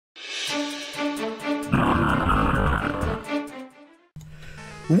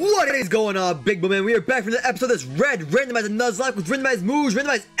What is going on, big boy man? We are back from the episode that's Red Randomizer Nuzlocke with randomized moves,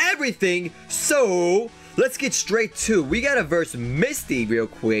 randomized everything. So, let's get straight to. We gotta verse Misty real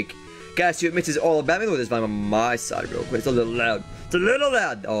quick. Gotta see what Misty's all about. Maybe we'll just find on my side real quick. It's a little loud. It's a little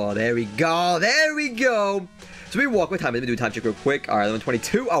loud. Oh, there we go. There we go. So we walk with time. Let me do a time check real quick. Alright,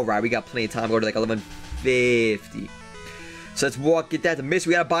 11:22. Alright, we got plenty of time. Go to like 11:50. So let's walk, get that to Misty.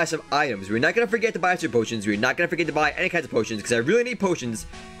 We gotta buy some items. We're not gonna forget to buy super potions. We're not gonna forget to buy any kinds of potions because I really need potions.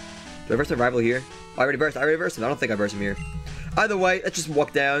 Do I verse my rival here? Oh, I already versed him. I don't think I versed him here. Either way, let's just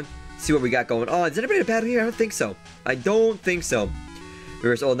walk down, see what we got going on. Is anybody in a battle here? I don't think so. I don't think so. We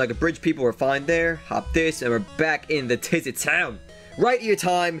verse all Nugget Bridge people. We're fine there. Hop this, and we're back in the Tizit town. Right ear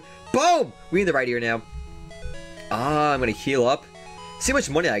time. Boom! We in the right ear now. I'm gonna heal up. See how much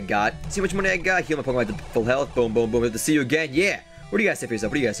money I got. See how much money I got. Heal my Pokemon to full health. Boom, boom, boom. Good to see you again. Yeah. What do you guys say for yourself?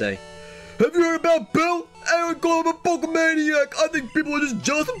 What do you guys say? Have you heard about Bill? I would call him a Pokemaniac. I think people are just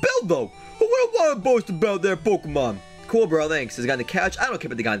jealous of Bill, though. Who wouldn't want to boast about their Pokemon? Cool, bro. Thanks. There's a guy on the couch. I don't care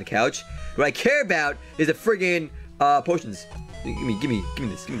about the guy on the couch. What I care about is the friggin' potions. Give me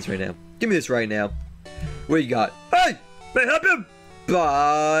this. Give me this right now. Give me this right now. What do you got? Hey! May I help him?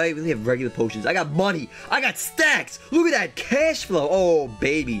 Bye. We only have regular potions. I got money. I got stacks. Look at that cash flow. Oh,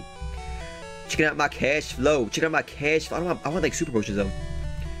 baby. Checking out my cash flow. Checking out my cash flow. I want like super potions, though.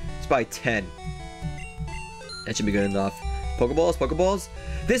 Let's buy 10. That should be good enough. Pokeballs, Pokeballs.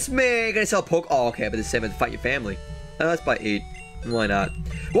 This man gonna sell Oh, okay, but the same as fight your family. Let's buy 8. Why not?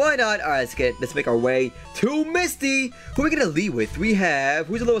 Why not? All right, let's make our way to Misty. Who are we gonna lead with? We have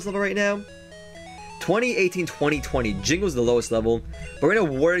who's the lowest level right now? 2018, 2020. Jingle's the lowest level. But we're in a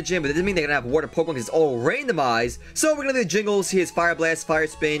water gym, but that doesn't mean they're gonna have water Pokemon because it's all randomized. So we're gonna do Jingles. He has Fire Blast, Fire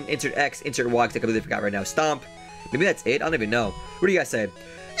Spin, Insert X, Insert Y. I completely forgot right now. Stomp. Maybe that's it. I don't even know. What do you guys say?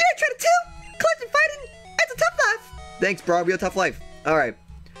 Yeah, try to tell. Collecting fighting. It's a tough life. Thanks, bro. Real tough life. All right.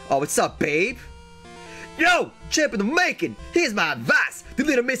 Oh, what's up, babe? Yo, champ in the making. Here's my advice. The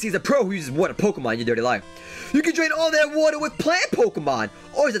little Misty is a pro who uses water Pokemon in your dirty life. You can drain all that water with plant Pokemon.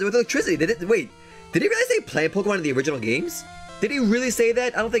 Or is it with electricity? Wait, did he really say plant Pokemon in the original games? Did he really say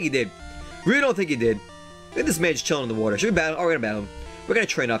that? I don't think he did. Really don't think he did. Look at this man just chilling in the water. Should we battle? Oh, we're gonna battle him. We're gonna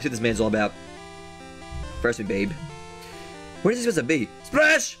train up. See what this man's all about. First me, babe. What is he supposed to be?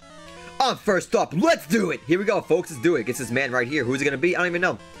 Splash! I'm first up. Let's do it. Here we go, folks. Let's do it. It's this man right here. Who's it gonna be? I don't even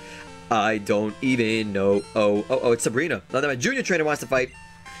know. I don't even know. Oh, it's Sabrina. Now that my junior trainer wants to fight.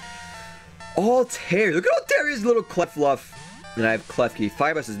 All Terry. Look at all Terry's little Clefluff. And I have Klefki.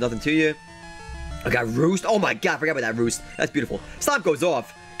 Fireburst is nothing to you. I got Roost. Oh my god, I forgot about that Roost. That's beautiful. Stomp goes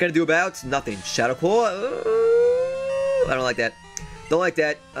off. Gonna do about nothing. Shadow Claw. I don't like that. Don't like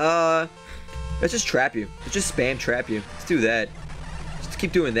that. Let's just trap you. Let's just spam trap you. Let's do that. Just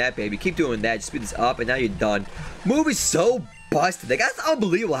keep doing that, baby. Keep doing that. Just speed this up, and now you're done. Move is so busted. Like, that's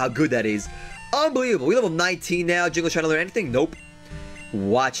unbelievable how good that is. Unbelievable. We level 19 now. Jingle's trying to learn anything? Nope.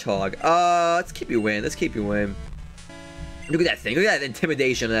 Watchhog. Let's keep you in. Let's keep you in. Look at that thing. Look at that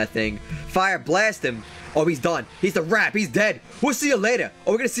intimidation on that thing. Fire blast him. Oh, he's done. He's the rap. He's dead. We'll see you later.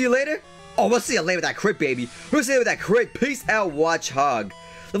 Oh, we're gonna see you later? Oh, we'll see you later with that crit, baby. We'll see you with that crit. Peace out, Watchhog.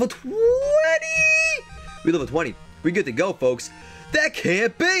 Level 20. We level 20. We good to go, folks. That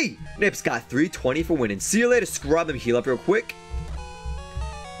can't be. Nip's got 320 for winning. See you later. Scrub them. Heal up real quick.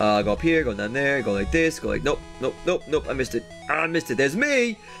 Go up here. Go down there. Go like this. Go like, nope. I missed it. I missed it. There's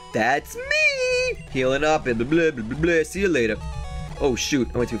me. That's me. Healing up and blah, blah, blah, blah, blah. See you later. Oh, shoot.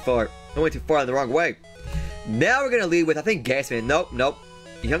 I went too far. I went too far in the wrong way. Now we're going to lead with, I think, Gasman. Nope.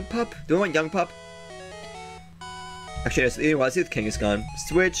 Young Pup? Do I want Young Pup? Actually, let's see with Kangaskhan.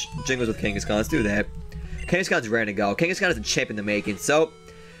 Switch. Jingles with Kangaskhan. Let's do that. Kangaskhan's ready to go. Kangaskhan is a champ in the making. So,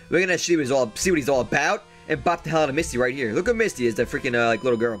 we're going to see what he's all about. And bop the hell out of Misty right here. Look at Misty as the freaking, like,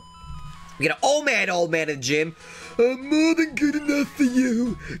 little girl. We got an old man in the gym. I'm more than good enough for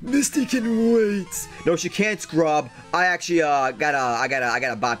you. Misty can wait. No, she can't, scrub. I actually, I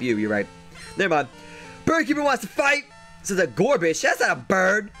gotta bop you. You're right. Never mind. Birdkeeper wants to fight. This is a Gorbish. That's not a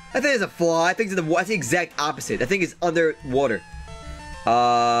bird. I think it's a fly. I think it's the exact opposite. I think it's underwater.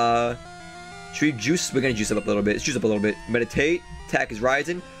 Should we juice? We're gonna juice up a little bit. Let's juice up a little bit. Meditate. Attack is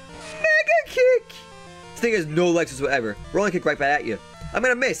rising. Mega kick. This thing has no legs whatsoever. Rolling kick right back at you. I'm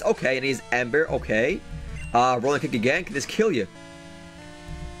gonna miss. Okay, and he's Ember. Okay. Rolling kick again. Can this kill you?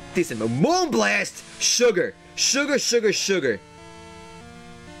 Decent. Moonblast. Sugar. Sugar.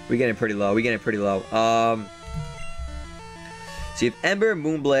 We're getting pretty low. So you have Ember,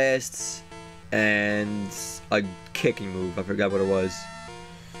 Moonblasts, and a kicking move. I forgot what it was.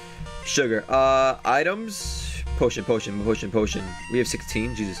 Sugar. Items. Potion. We have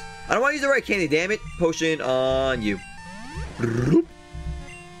 16. Jesus. I don't want to use the red candy, damn it. Potion on you.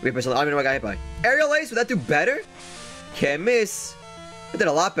 Wait, I don't even know what I got hit by. Aerial Ace, would that do better? Can't miss. It did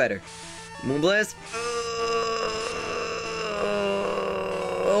a lot better. Moonblast.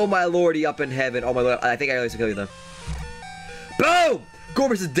 Oh my lordy, up in heaven. Oh my lord. I think Aerial Ace will kill you though. Boom!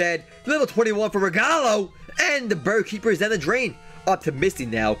 Gorbis is dead. Level 21 for Regalo. And the Bird Keeper is down the drain. Up to Misty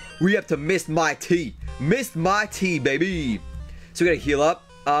now. We have to Mist My Tea. Mist My Tea, baby. So we gotta heal up.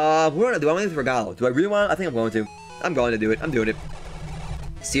 Do I want to do Regalo? Do I really want to? I think I'm going to. I'm going to do it. I'm doing it.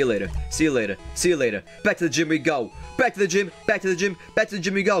 See you later. See you later. See you later. Back to the gym we go. Back to the gym. Back to the gym. Back to the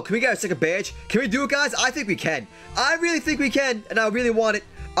gym we go. Can we get a second badge? Can we do it, guys? I think we can. I really think we can. And I really want it.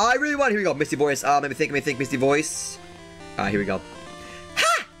 I really want it. Here we go. Misty voice. Let me think. Misty voice. Here we go.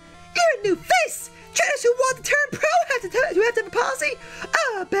 Ha! You're a new face! Trainers who want to turn pro have to have a policy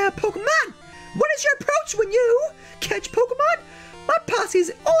about Pokemon. What is your approach when you catch Pokemon? My policy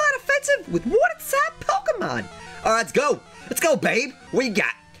is all out offensive with one-side Pokemon. Alright, let's go. Let's go, babe. What you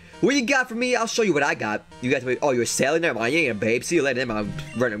got? What you got for me? I'll show you what I got. You got to be, oh, you're sailing? Never mind. You ain't a babe. See you later. Never mind.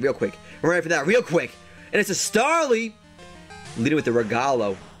 I'm running real quick. I'm running for that real quick. And it's a Starly leading with the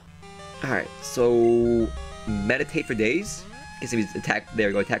Regalo. Alright, so meditate for days. Guess if he's attack, there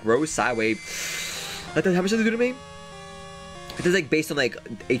we go. Attack Rose, Side Wave. How much does it do to me? It does like based on like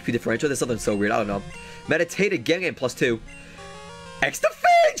HP differential. There's something so weird. I don't know. Meditate again, and +2. X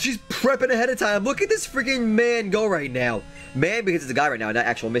defense! She's prepping ahead of time. Look at this freaking man go right now. Man, because it's a guy right now, not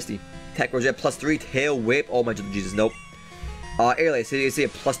actual Misty. Attack Rosette +3, Tail Whip. Oh my Jesus, nope. Aerial Ace. You see a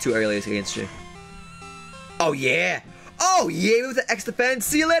 +2 Aerial Ace against you. Oh yeah! Oh yeah! It was an X defense.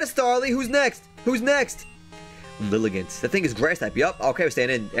 See you later, Starly. Who's next? Who's next? Lilligant. That thing is grass type. Yup. Okay, we're staying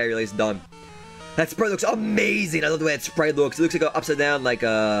in. Aerial Ace done. That spray looks amazing. I love the way that spray looks. It looks like an upside down, like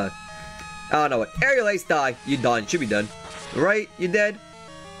I don't know what. Aerial Ace die. You done. Should be done. Right? You dead?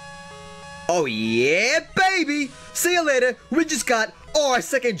 Oh yeah, baby! See you later. We just got our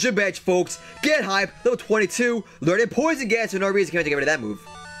second gym badge, folks. Get hype. Level 22. Learning poison gas for no reason. Can't get rid of that move.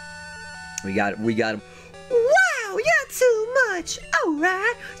 We got him. We got him. Wow, you're too much.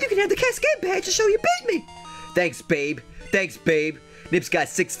 Alright. You can have the Cascade badge to show you beat me. Thanks, babe. Thanks, babe. Nips got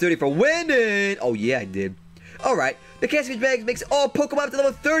 630 for winning. Oh yeah, I did. Alright, the Cascade bag makes all Pokemon up to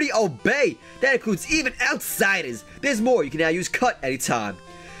level 30 obey. That includes even outsiders. There's more. You can now use Cut anytime.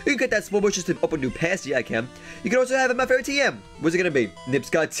 You can cut that small bush just to open new paths. Yeah, I can. You can also have my favorite TM. What's it gonna be?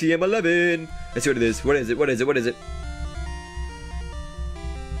 Nips got TM11. Let's see what it is. What is it? What is it? What is it?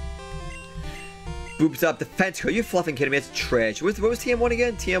 Boops up defense. Are you fluffing kidding me? That's trash. What was TM1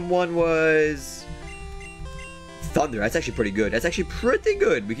 again? TM1 was Thunder. That's actually pretty good. That's actually pretty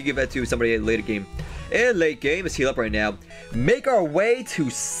good. We could give that to somebody in a later game. In late game, let's heal up right now. Make our way to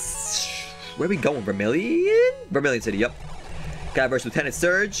where are we going? Vermilion? Vermilion City. Yep. Got versus Lieutenant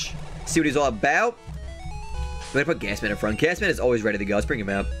Surge. See what he's all about. We're gonna put Gasman in front. Gasman is always ready to go. Let's bring him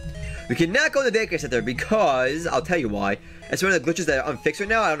out. We cannot go to the daycare center because I'll tell you why. It's one of the glitches that are unfixed right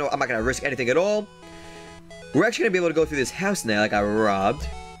now. I don't know. I'm not gonna risk anything at all. We're actually gonna be able to go through this house now. Like I robbed.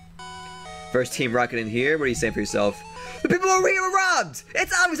 First Team Rocket in here. What are you saying for yourself? The people over here were robbed!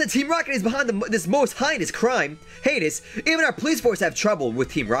 It's obvious that Team Rocket is behind this most heinous crime. Heinous. Even our police force have trouble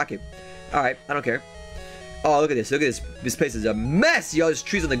with Team Rocket. Alright, I don't care. Oh, look at this. Look at this. This place is a mess, yo. There's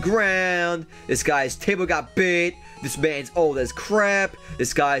trees on the ground. This guy's table got bit. This man's old as crap.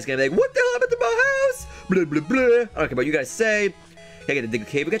 This guy's gonna be like, what the hell happened to my house? Blah, blah, blah. I don't care about what you guys say. Hey, get the dig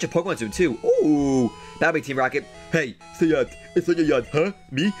cave. We got your Pokemon soon, too. Ooh. That'll be Team Rocket. Hey, Sayat. It's not your yard, huh?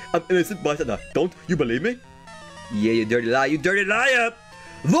 Me? I'm innocent bystander. Don't you believe me? Yeah, you dirty lie. You dirty liar.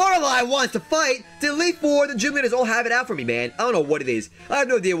 Lorelei wants to fight. The Elite Four, the gym leaders all have it out for me, man. I don't know what it is. I have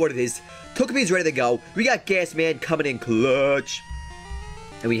no idea what it is. Togepi's ready to go. We got Gas Man coming in clutch.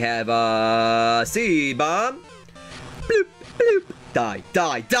 And we have, Seed Bomb. Bloop, bloop. Die,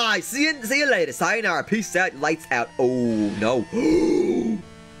 die, die. See you later. Sayonara. Peace out. Lights out. Oh, no.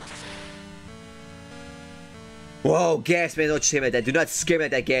 Whoa, Gas Man, don't scare me like that. Do not scare me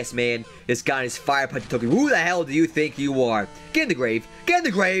like that, Gas Man. This guy is fire punch Togepi. Who the hell do you think you are? Get in the grave. Get in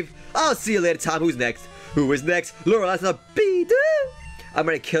the grave. I'll see you later, Tom. Who's next? Who is next? Lorelei's not Be-doo. I'm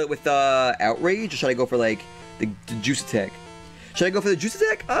gonna kill it with Outrage, or should I go for like the Juice Attack? Should I go for the Juice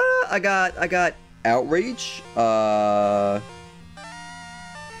Attack? I got Outrage.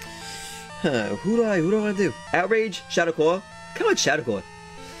 Who do I want to do? Outrage, Shadow Claw. Come on, Shadow Claw.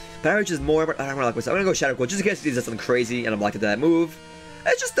 But Outrage is more. I don't want to lock myself. I'm gonna go Shadow Claw just in case he does something crazy and I'm locked into that move.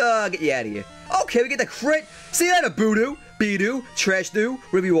 Let's just get you out of here. Okay, we get the crit. See you later, Boodoo, Beedoo, Trash Doo,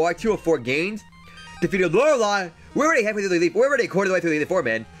 Ruby War, 204 gained. Defeated Lorelei. We're already halfway through the Elite Four. We're already a quarter of the way through the Elite Four,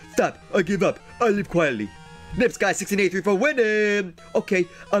 man. Stop. I give up. I live quietly. Nips got 1683 for winning. Okay,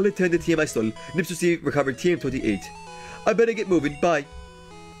 I'll attend the TM I stole. Nips received recovered TM 28. I better get moving. Bye.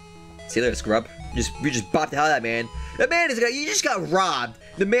 See you later, scrub. We just bopped the hell out of that man. The man is you just got robbed.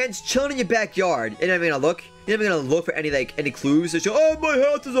 The man's chilling in your backyard. You're not even gonna look. You're not even gonna look for any clues to show. Oh, my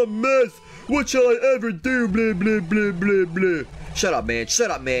house is a mess. What shall I ever do? Blah blah blah blah blah. Shut up, man.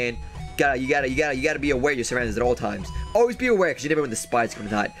 Shut up, man. You gotta be aware of your surroundings at all times. Always be aware, because you never know when the spies come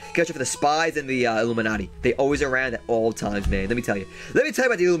tonight. Catch out for the spies and the Illuminati. They always around at all times, man. Let me tell you. Let me tell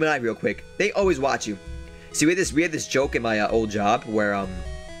you about the Illuminati real quick. They always watch you. See, we had this joke in my old job where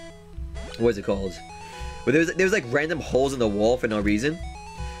what is it called? Where there was like random holes in the wall for no reason.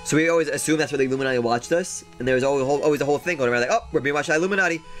 So we always assumed that's where the Illuminati watched us, and there was always a whole thing going around like, oh, we're being watched by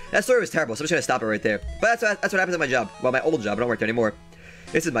Illuminati. That story was terrible, so I'm just gonna stop it right there. But that's what happens at my job. Well, my old job. I don't work there anymore.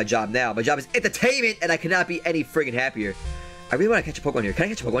 This is my job now. My job is entertainment, and I cannot be any friggin' happier. I really want to catch a Pokemon here. Can I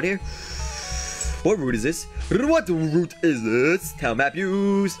catch a Pokemon here? What route is this? What route is this? Town map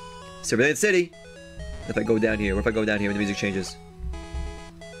use. Surveillance City. If I go down here, what if I go down here when the music changes?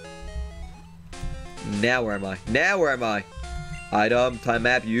 Now where am I? Now where am I? Item, time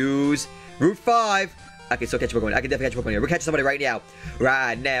map, use. Route 5. I can still catch a Pokemon. I can definitely catch a Pokemon here. We're catching somebody right now.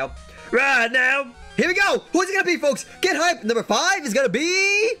 Right now. Right now. Here we go. Who's it gonna be, folks? Get hyped. Number 5 is gonna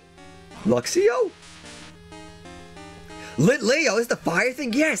be Luxio. Lit Leo. Is the fire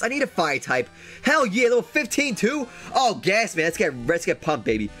thing? Yes, I need a fire type. Hell yeah, level 15 too. Oh, gas, man. Let's get pumped,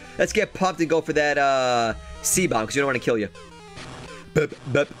 baby. Let's get pumped and go for that C-bomb, because you don't want to kill you. Bup,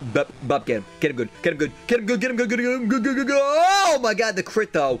 bup, bup, bup. Get him. Get him good. Get him good. Get him good. Get him good. Get him good. Good. Oh my god, the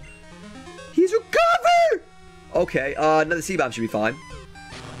crit though. He's recovered. Okay, another C-bomb should be fine.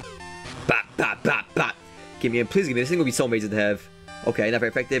 Bop, bop, bop, bop. Give me, please give me. This thing would be so amazing to have. Okay, not very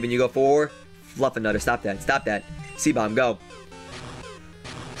effective. And you go for Fluff Another. Stop that. Stop that. C-bomb, go.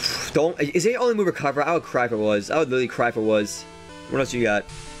 Don't. Is it your only move recover? I would cry if it was. I would literally cry if it was. What else you got?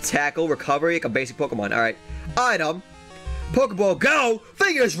 Tackle, recovery, like a basic Pokemon. Alright. Item. Pokeball, go!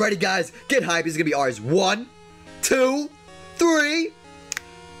 Fingers ready, guys. Get hype. This is gonna be ours. 1, 2, 3.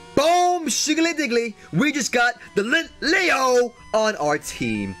 Boom! Shiggly diggly. We just got the Lit Leo on our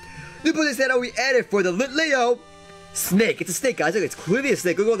team. Look at this that we added for the Lit Leo. Snake. It's a snake, guys. Look, it's clearly a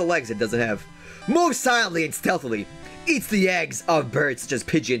snake. Look at all the legs it doesn't have. Moves silently and stealthily. Eats the eggs of birds such as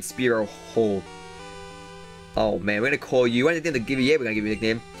pigeon, spear, or hole. Oh man, we're gonna call you. Anything to give you? Yeah, we're gonna give you a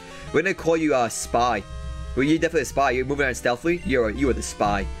nickname. We're gonna call you Spy. Well, you're definitely a spy. You're moving around stealthily. You are the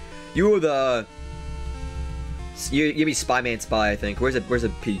spy. You are the. You be Spy Man Spy. I think. Where's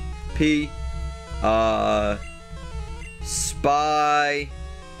the P? P. Spy.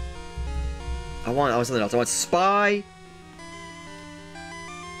 I want something else. I want Spy.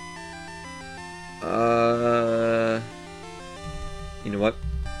 You know what?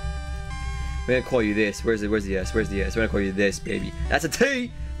 We're gonna call you this. Where's the S? Where's the S? We're gonna call you this, baby. That's a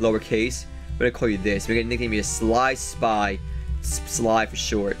T. Lowercase. We're gonna call you this. We're gonna nickname you Sly Spy. Sly for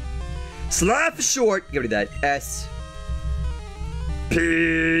short. Sly for short. Get rid of that. S.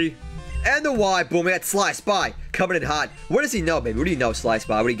 P. And the Y. Boom. We got Sly Spy. Coming in hot. What does he know, baby? What do you know, Sly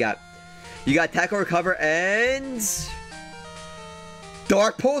Spy? What do you got? You got Tackle, Recover, and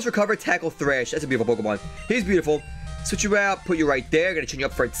Dark Pulse, Recover, Tackle, Thrash. That's a beautiful Pokemon. He's beautiful. Switch you out. Put you right there. Gonna change you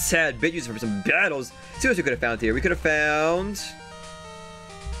up for a tad bit. Use it for some battles. See what we could have found here. We could have found.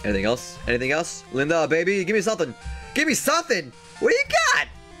 Anything else? Anything else? Linda, baby, give me something. Give me something. What do you got?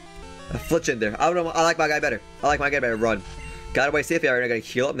 A Flitch in there. I like my guy better. I like my guy better. Run. Got away safely. Alright, I gotta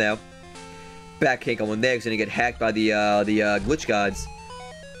heal up now. Back can't go in there because gonna get hacked by the glitch gods.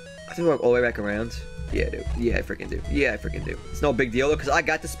 I think we walk all the way back around. Yeah, dude. Yeah, I freaking do. Yeah, I freaking do. It's no big deal though, because I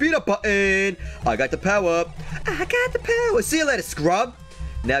got the speed up button. I got the power up. I got the power. See you later, scrub.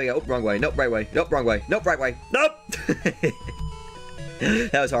 Now we go. Oh, wrong way. Nope, right way. Nope, wrong way. Nope, right way. Nope.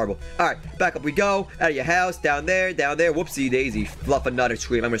 That was horrible. Alright, back up we go. Out of your house. Down there. Down there. Whoopsie daisy. Fluff another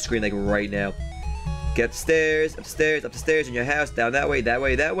scream. I'm gonna scream like right now. Get upstairs. Upstairs. Up the stairs in your house. Down that way. That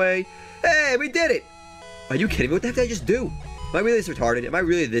way. That way. Hey, we did it. Are you kidding me? What the heck did I just do? Am I really this retarded? Am I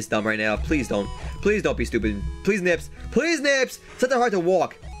really this dumb right now? Please don't. Please don't be stupid. Please, Nips. Please, Nips. It's not that hard to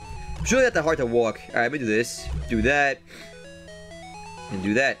walk. It's really not that hard to walk. Alright, let me do this. Do that. And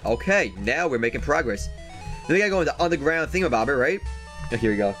do that. Okay, now we're making progress. Then we gotta go into underground thingamabobber, right? Oh,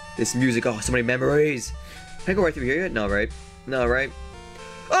 here we go. This music. Oh, so many memories. Can I go right through here yet? No, right? No, right?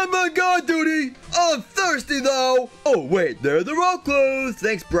 I'm on guard duty. I'm thirsty, though. Oh, wait. They're the road closed.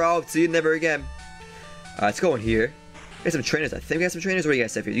 Thanks, bro. See you never again. Let's go in here. We got some trainers. I think we got some trainers. What do you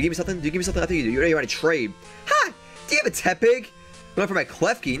guys say for you? You give me something? Do you give me something? I think you do. You know you want to trade. Ha! Do you have a Tepig? Going for my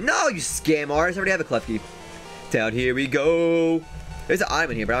Klefki? No, you scam artist. I already have a Klefki. Down here we go. There's an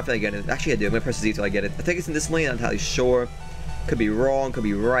item in here, but I don't feel like getting it. Actually, I do. I'm gonna press Z till I get it. I think it's in this lane. I'm not entirely sure. Could be wrong. Could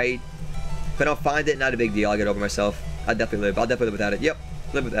be right. If I don't find it, not a big deal. I'll get over myself. I'll definitely live. I'll definitely live without it. Yep.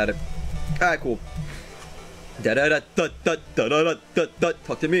 Live without it. Alright, cool. Talk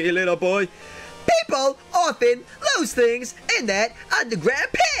to me, little boy. People often lose things in that underground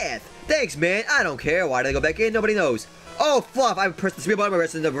path. Thanks, man. I don't care. Why did I go back in? Nobody knows. Oh, Fluff. I'm pressing the speed button. I'm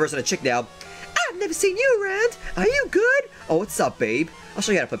reversing a chick now. I've never seen you around. Are you good? Oh, what's up, babe? I'll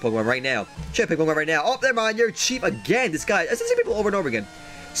show you how to play Pokemon right now. Show you how to play Pokemon right now. Oh, never mind. You're cheap again. This guy. I've seen people over and over again.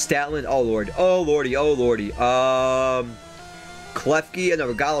 Statland. Oh, Lord. Oh, Lordy. Oh, Lordy. Klefki.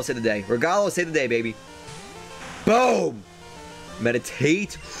 No, Regalo saved the day. Regalo saved the day, baby. Boom.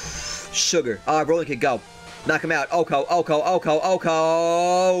 Meditate. Sugar. Rolling Kick, go. Knock him out. Oko.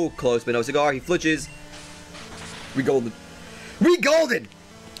 Close, but no cigar. He flitches. We golden.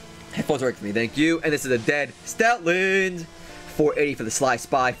 Headphones work for me, thank you. And this is a dead Stoutland. 480 for the Sly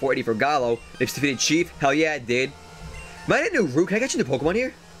Spy. 480 for Gallo. Nips defeated Chief. Hell yeah, it did. Am I in a new route? Can I get you into Pokemon here?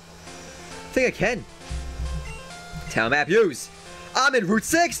 I think I can. Town map use. I'm in Route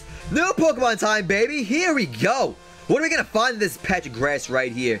 6. New Pokemon time, baby. Here we go. What are we going to find in this patch of grass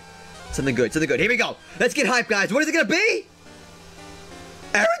right here? Something good. Here we go. Let's get hyped, guys. What is it going to be?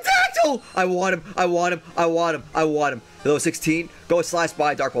 Aerodactyl! I want him. Level 16. Go with Sly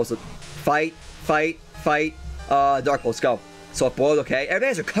Spy. Dark Pulse. Fight. Dark Pulse, go. Soft boiled, okay. Everybody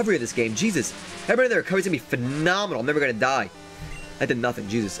has recovery in this game. Jesus. Everybody in their recovery is going to be phenomenal. I'm never going to die. I did nothing.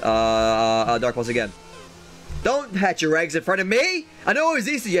 Jesus. Dark Pulse again. Don't hatch your eggs in front of me. I know it was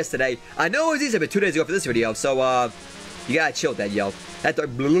Easter yesterday. but 2 days ago for this video. So, you gotta chill with that, yo. That dark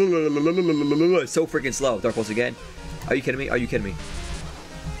is so freaking slow. Dark Pulse again. Are you kidding me?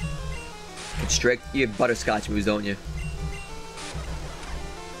 Constrict. You have butterscotch moves, don't you?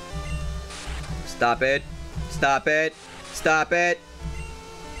 Stop it.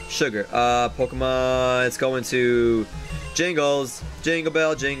 Sugar. Pokemon. It's going to Jingles. Jingle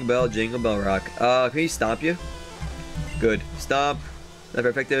bell, jingle bell rock. Can he stomp you? Good. Stomp. Not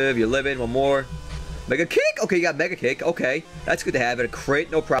very effective. You're living. One more. Mega Kick. Okay, you got Mega Kick. Okay. That's good to have. And a crit.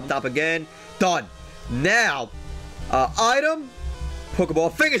 No problem. Stomp again. Done. Now, item.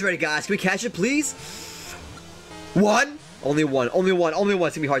 Pokeball. Fingers ready, guys. Can we catch it, please? One. Only one. It's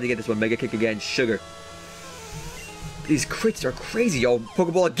gonna be hard to get this one. Mega Kick again. Sugar. These crits are crazy, yo.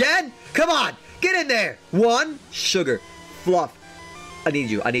 Pokeball again. Come on. Get in there. One. Sugar. Fluff. I need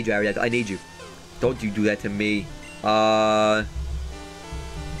you, Ariel. I need you. Don't you do that to me.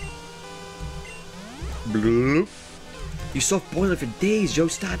 Bloop. You soft boiling for days, Joe.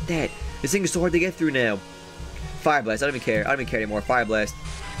 Stop that. This thing is so hard to get through now. Fire Blast. I don't even care. Anymore. Fire Blast.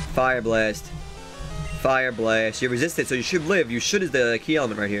 You're resistant, so you should live. You should is the key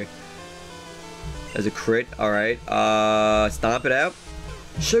element right here. As a crit. Alright. Stomp it out.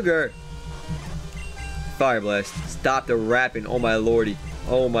 Sugar. Fire Blast. Stop the rapping. Oh my lordy.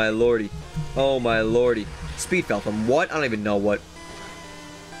 Speed fell from what? I don't even know what.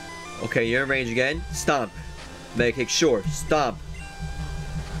 Okay, you're in range again. Stomp. Mega Kick, sure. Stomp.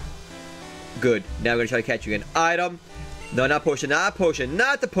 Good. Now we're going to try to catch you again. Item. No, not potion. Not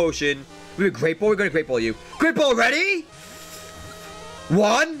the potion. We're Great Ball. We're going to Great Ball you. Great Ball, ready?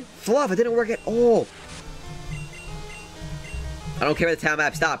 One. Fluff. It didn't work at all. I don't care about the town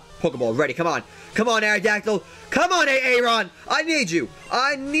map. Stop. Pokeball, ready. Come on. Come on, Aerodactyl. Come on, Aaron. I need you.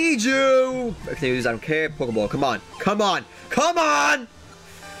 I don't care. Pokeball, come on.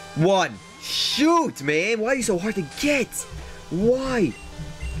 One. Shoot, man. Why are you so hard to get? Why?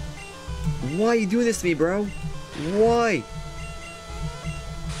 Why are you doing this to me, bro? Why?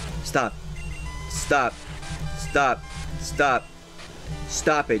 Stop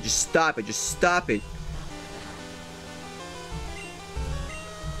it. Just stop it.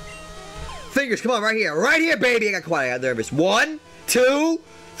 Fingers, come on, right here, baby. I got quiet, I got nervous. 1, 2,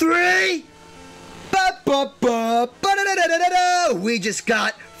 3. We just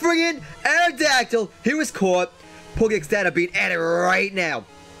got friggin' Aerodactyl. He was caught. Pokedex data being added right now.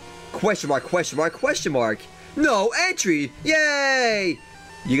 Question mark. No entry. Yay.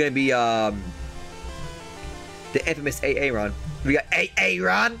 You're gonna be the infamous Aaron. We got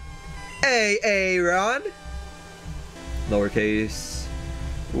Aaron. Lowercase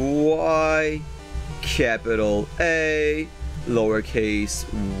y, capital A, lowercase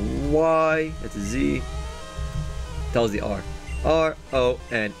y. That's a Z. That was the R.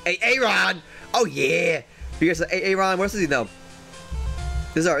 R-O-N. Aaron! Oh yeah! You guys say Aaron, what else does he know?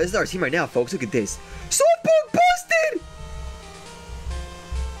 This is our team right now, folks. Look at this. Softball busted!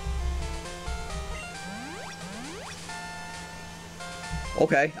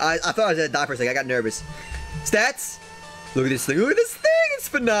 Okay, I thought I was gonna die for a second. I got nervous. Stats? Look at this thing. Look at this thing. It's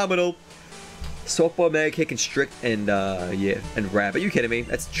phenomenal. Softball, Mega Kick, Constrict, and yeah, and Wrap. Are you kidding me?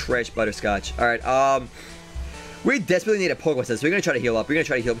 That's trash butterscotch. All right, we desperately need a Pokemon set, so we're gonna try to heal up. We're gonna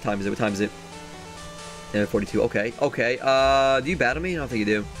try to heal up. What time is it? What time is it? 42. Okay, okay. Do you battle me? I don't think you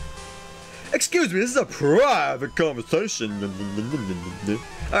do. Excuse me, this is a private conversation. All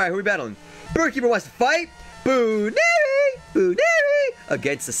right, who are we battling? Birdkeeper wants to fight. Booneri, Booneri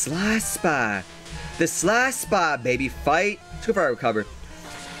against the Sly Spy. The Sly Spy, baby, fight. Let's go for our recover. I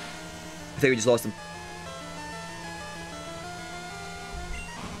think we just lost him.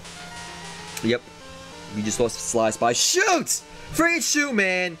 Yep. We just lost Sly Spy. Shoot! Friggin' shoot,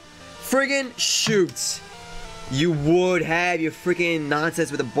 man. Friggin' shoot. You would have your freaking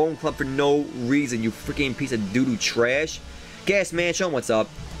nonsense with a bone club for no reason. You freaking piece of doo-doo trash. Gas Man, show him what's up.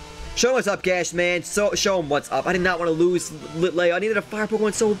 Show him what's up, Gas Man. Show him what's up. I did not want to lose Litleo. I needed a fire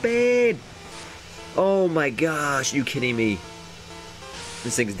Pokemon so bad. Oh my gosh. Are you kidding me?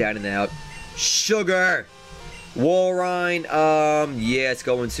 This thing's down and out. Sugar. Walrein. Yeah, it's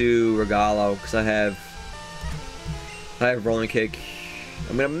going to Regalo because I have Rolling Kick.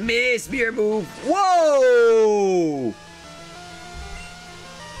 I'm gonna miss Mirror Move. Whoa!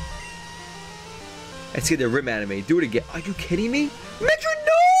 Let's get the rim out of me. Do it again. Are you kidding me?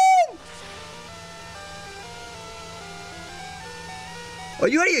 Metronome! Are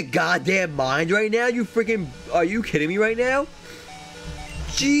you out of your goddamn mind right now? You freaking... Are you kidding me right now?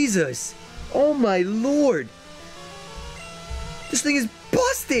 Jesus. Oh my lord. This thing is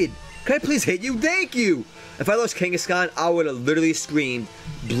busted. Can I please hit you? Thank you. If I lost Kangaskhan, I would have literally screamed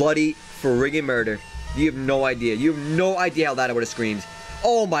bloody friggin' murder. You have no idea. You have no idea how loud I would have screamed.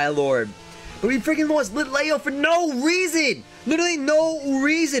 Oh my lord. But we freaking lost Litleo for no reason. Literally no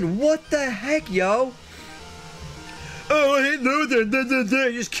reason. What the heck, yo? Oh, I hate losing.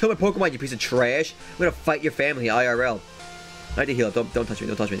 You just kill my Pokemon, you piece of trash. I'm gonna fight your family, IRL. I have to heal up. Don't touch me.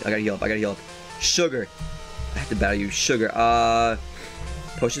 Don't touch me. I gotta heal up. I gotta heal up. Sugar. I have to battle you. Sugar.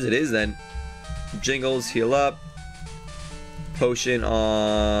 Potions it is then. Jingles, heal up. Potion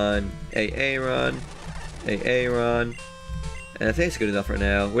on Aaron. Aaron. And I think it's good enough right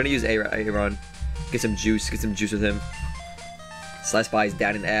now. We're gonna use Aaron. Get some juice. Get some juice with him. Slice Spy is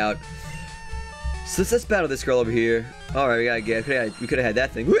down and out. So let's battle this girl over here. Alright, we gotta get. We could have had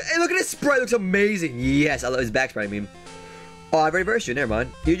that thing. Hey, look at this sprite. It looks amazing. Yes, I love his back sprite, I mean. Oh, I've reversed you. Never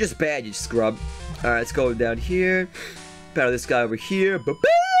mind. You're just bad, you scrub. Alright, let's go down here. Battle this guy over here.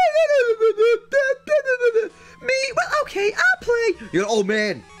 Me? Well, okay, I'll play. You're an old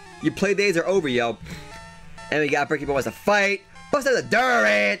man. Your play days are over, yo. And we got Bricky Boy wants to fight. Bust out the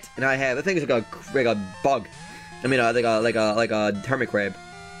Durant. And I have, I think it's like a bug. I mean, like a hermit crab.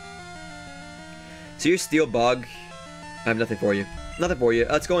 So you're Steel Bug. I have nothing for you. Nothing for you.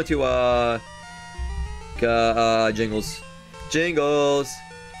 Let's go into Jingles. Jingles.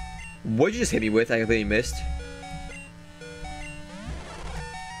 What'd you just hit me with? I completely missed.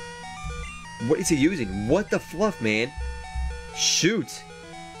 What is he using? What the fluff, man? Shoot.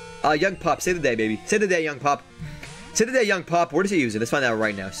 Young Pup, save the day, baby. Save the day, Young Pup. Save the day, Young Pup. What is he using? Let's find out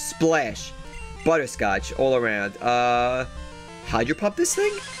right now. Splash. Butterscotch all around. Hydro Pup this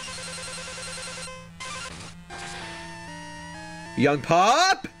thing? Young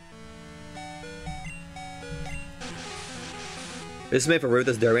Pup? This is made for real with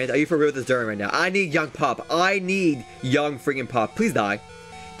this Durant. Are you for real with this Durant right now? I need Young Pup. I need Young freaking Pup. Please die.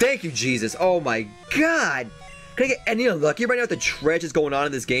 Thank you, Jesus. Oh my god. Can I get any unlucky right now with the trash that's going on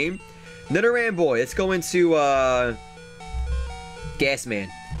in this game? Nidoran boy. Let's go into Gas Man.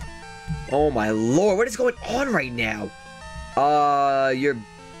 Oh my lord. What is going on right now? You're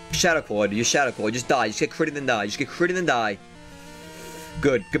Shadow Clawed. You're Shadow Clawed. Just die. Just get critted and die. Just get critted and die.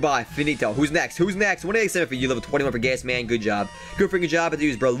 Good. Goodbye. Finito. Who's next? Who's next? 187 for you. Level 21 for Gas Man. Good job. Good freaking job. I have to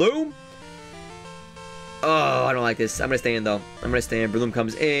use Breloom. Oh, I don't like this. I'm gonna stand though. I'm gonna stand. Breloom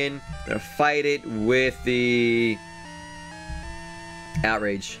comes in. I'm gonna fight it with the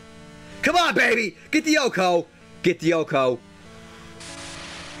Outrage. Come on, baby! Get the Yoko! Get the Yoko.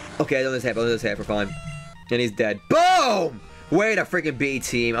 Okay, I don't this half. I don't this half. We're fine. And he's dead. Boom! Way to freaking B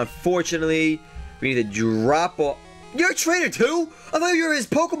team. Unfortunately, we need to drop off. You're a trainer too? I thought you were his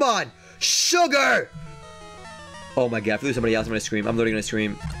Pokemon! Sugar! Oh my god, if we lose somebody else, I'm gonna scream. I'm literally gonna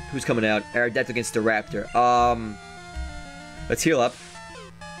scream. Who's coming out? Aerodepth against the Raptor. Let's heal up.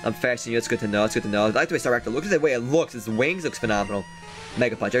 I'm fasting you. That's good to know. That's good to know. I like the way Staraptor looks. The way it looks. Its wings looks phenomenal.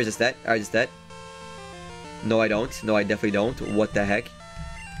 Mega Punch. I resist that. I resist that. No, I don't. No, I definitely don't. What the heck?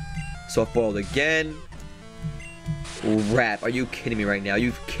 Soft Boiled again. Wrap. Are you kidding me right now? Are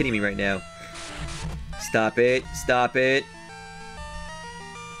you kidding me right now? Stop it. Stop it.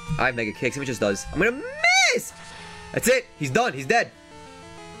 I have Mega Kick. See what it just does. I'm gonna miss! That's it. He's done. He's dead.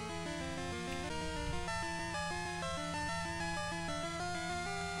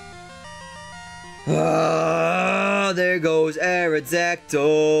 Ah, there goes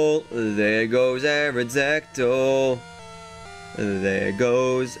Aerodactyl. There goes Aerodactyl. There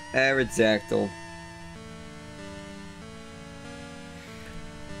goes Aerodactyl.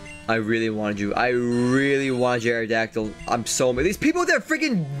 I really wanted you. I really wanted you, Aerodactyl. I'm so mad. These people with their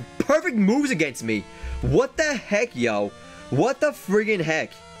freaking perfect moves against me. What the heck, yo? What the friggin'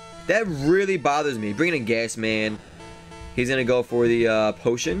 heck? That really bothers me. Bringing in Gas Man. He's gonna go for the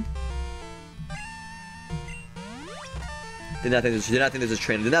potion. Did not think this is a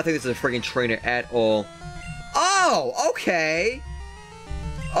trainer. Did not think this is a friggin' trainer at all. Oh, okay.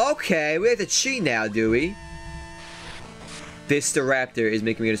 Okay, we have to cheat now, do we? This Staraptor is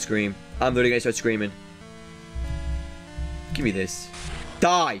making me gonna scream. I'm literally gonna start screaming. Give me this.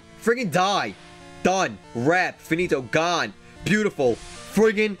 Die. Friggin' die. Done. Wrap. Finito. Gone. Beautiful.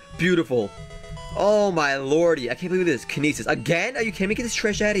 Friggin' beautiful. Oh my lordy. I can't believe this. Kinesis. Again? Are you kidding me? Get this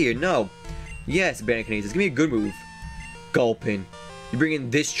trash out of here. No. Yes, Banner Kinesis. Give me a good move. Gulpin. You bring in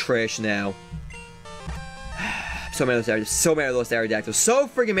this trash now. So many of those Aerodactyls. So many of those Aerodactyls. So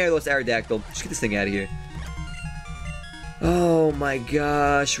friggin' many of those Aerodactyl. Just get this thing out of here. Oh my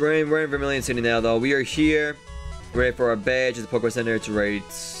gosh. We're in Vermilion City now, though. We are here. Ready for our badge at the Pokemon Center. It's right.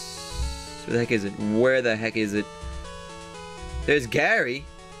 Where the heck is it? Where the heck is it? There's Gary.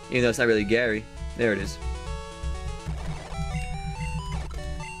 Even though it's not really Gary. There it is.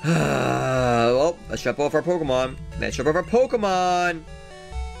 Well, let's drop off our Pokemon. Let's drop off our Pokemon.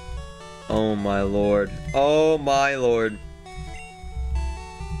 Oh my lord. Oh my lord.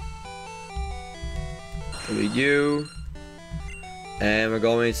 Delete you. And we're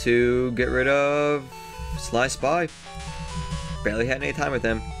going to get rid of Sly Spy. Barely had any time with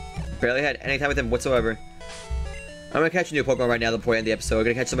him. Barely had any time with him whatsoever. I'm gonna catch a new Pokemon right now before I end the episode. We're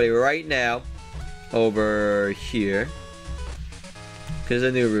gonna catch somebody right now. Over here. Because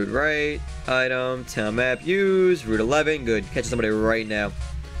a new route, right? Item, town map, use, route 11. Good. Catching somebody right now.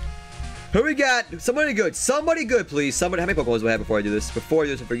 Who we got? Somebody good. Somebody good, please. Somebody. How many Pokemon do I have before I do this? Before I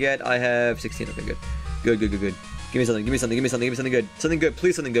do this, I forget. I have 16. Okay, good. Good, good, good, good. Give me something. Give me something. Give me something. Give me something good. Something good.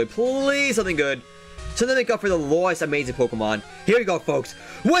 Please, something good. Please, something good. Something to make up for the lost amazing Pokemon. Here we go, folks.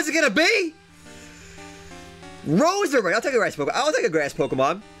 What's it gonna be? Roserade. I'll take a grass Pokemon. I'll take a grass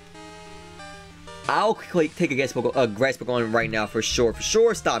Pokemon. I'll take a grass Pokemon right now for sure. For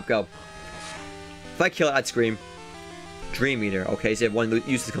sure. Stop. Go. If I kill it, I'd scream. Dream Eater. Okay, so you have one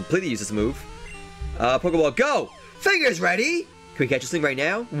useless, completely useless move. Pokeball, go! Fingers ready! Can we catch this thing right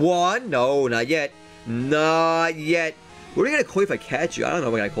now? One. No, not yet. Not yet. What are you gonna call you if I catch you? I don't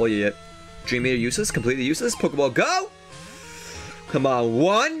know what I'm gonna call you yet. Dream Eater useless, completely useless. Pokeball, go! Come on,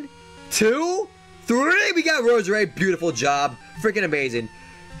 1, 2, 3. We got Roserade. Beautiful job. Freaking amazing.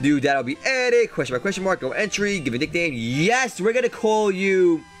 Dude, that'll be added. Question mark, question mark. Go entry. Give a nickname. Yes, we're gonna call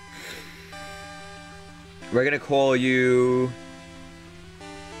you. We're gonna call you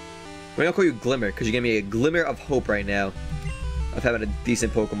Glimmer, because you gave me a glimmer of hope right now of having a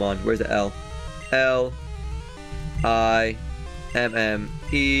decent Pokemon. Where's the L? L-I-M-M-E-R.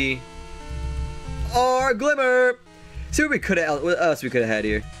 Glimmer! See what else we could have had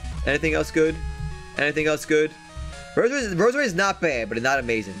here. Anything else good? Anything else good? Roserade is not bad, but not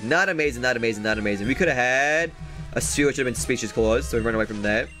amazing. Not amazing, not amazing, not amazing. We could have had a Seal, which would have been Species Clause, so we run away from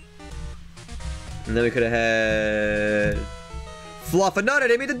that. And then we could have had Fluffernutter. I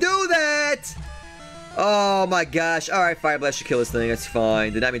didn't mean to do that! Oh my gosh. Alright, Fire Blast should kill this thing. That's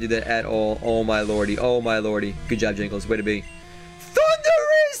fine. Did not mean to do that at all. Oh my lordy. Oh my lordy. Good job, Jingles. Way to be.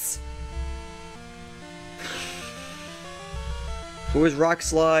 Thunderous! Who was Rock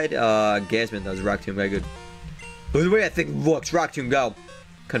Slide? Gasman. That was Rock Tomb. Very good. The way that thing looks. Rock Tomb, go.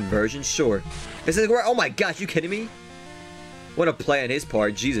 Conversion? Sure. This is where. Oh my gosh. You kidding me? What a play on his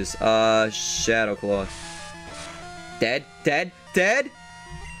part. Jesus. Shadow Claw. Dead? Dead? Dead?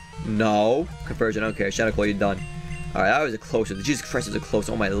 No. Conversion. I don't care. Shadow Claw, you're done. Alright, that was a close one. Jesus Christ, it was a close.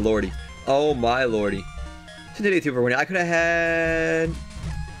 Oh my lordy. Oh my lordy. 282 for winning. I could have had.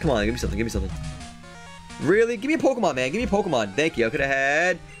 Come on, give me something. Give me something. Really? Give me a Pokemon, man. Give me a Pokemon. Thank you. I could have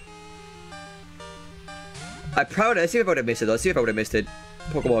had. Let's see if I would have missed it, though. Let's see if I would have missed it.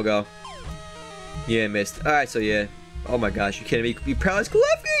 Pokeball, go. Yeah, missed. Alright, so yeah. Oh my gosh, you kidding me? You Paralyzed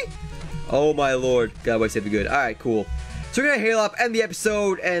Klefki? Oh my lord. God, wait, save me good. Alright, cool. So we're gonna hail up, end the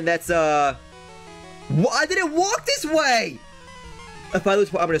episode, and that's, I didn't walk this way! If I lose,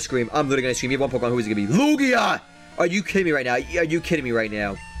 I'm gonna scream. I'm literally gonna scream. You have one Pokemon, who is it gonna be? Lugia! Are you kidding me right now? Are you kidding me right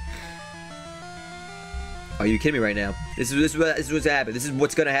now? Are you kidding me right now? This is what's gonna happen. This is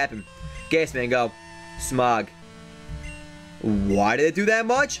what's gonna happen. Gas Man, go. Smog. Why did it do that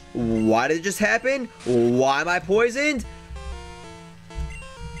much? Why did it just happen? Why am I poisoned?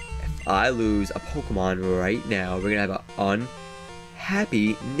 If I lose a Pokemon right now, we're gonna have an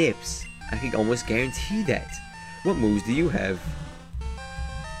unhappy NiPPS. I can almost guarantee that. What moves do you have?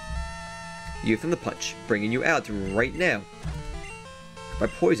 You have Thunder Punch, bringing you out right now. By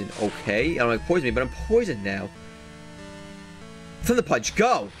poison, okay. I don't like poison me, but I'm poisoned now. Thunder Punch,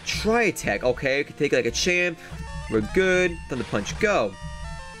 go! Try attack, okay. We can take it like a champ. We're good. Thunder Punch, go.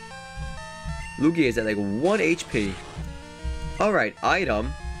 Lugia is at like 1 HP. Alright,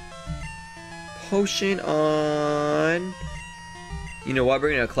 item. Potion on... You know what?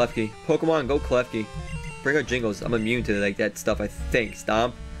 Bring in a Klefki. Pokemon, go Klefki. Bring out Jingles. I'm immune to like that stuff, I think.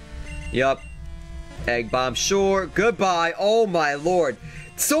 Stomp. Yup. Egg Bomb, sure. Goodbye. Oh my lord.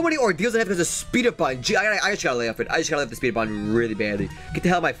 So many ordeals I have because of speed up button. Gee, I just gotta lay off it. I just gotta lay off the speed up button really badly. Get the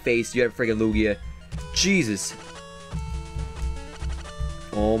hell out of my face. You have a freaking Lugia. Jesus.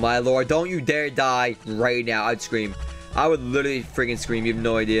 Oh my lord. Don't you dare die right now. I'd scream. I would literally freaking scream. You have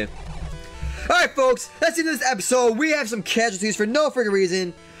no idea. Alright, folks. That's the end of this episode. We have some casualties for no freaking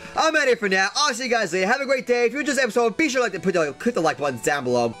reason. I'm out of here for now. I'll see you guys later. Have a great day. If you enjoyed this episode, be sure to click the like buttons down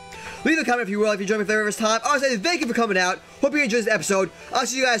below. Leave a comment if you will, if you enjoyed me for the very first time. I want to say thank you for coming out. Hope you enjoyed this episode. I'll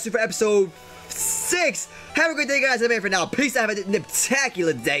see you guys soon for episode 6. Have a great day, guys. I'm out for now. Peace out. Have a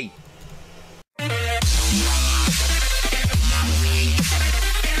nip-tacular day.